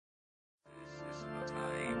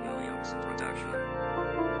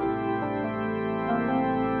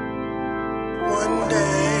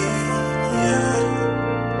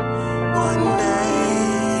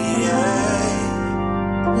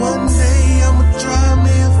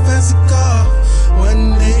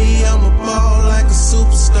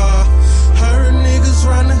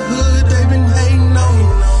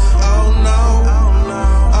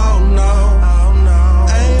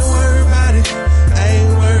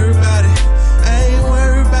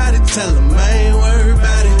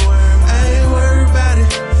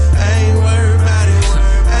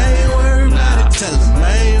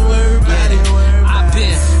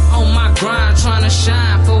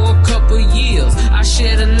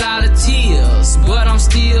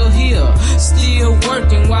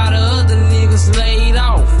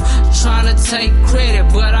take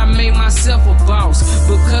credit, but I made myself a boss.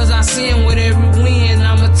 Because I seen with every win,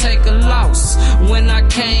 I'ma take a loss. When I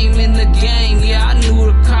came in the game, yeah, I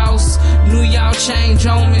knew the cost. Knew y'all change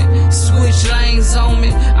on me, switch lanes on me.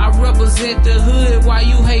 I represent the hood while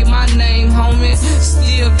you hate my name, homie.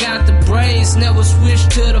 Still got the braids, never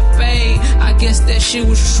switched to the fade. I guess that shit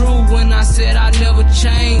was true when I said I never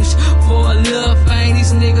changed. For a little fame,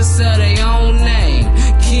 these niggas sell their own name.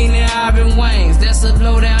 Keenan, Ivan Waynes, that's a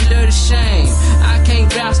low down dirty shame. I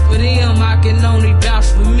can't vouch for them, I can only vouch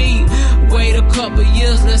for me. Wait a couple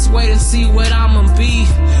years, let's wait and see what I'ma be.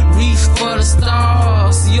 Reach for the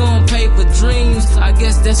stars, you don't pay for dreams. I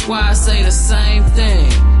guess that's why I say the same thing.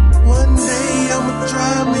 One day I'ma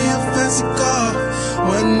drive me a fancy car.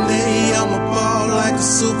 One day I'ma ball like a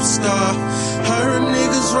superstar. Heard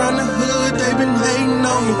niggas round the hood, they been hating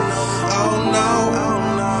on me. Oh no,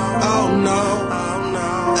 oh no.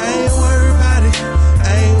 I ain't worried about it,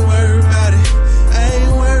 I ain't worried about it, I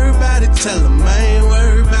ain't worried about it. Tell them I ain't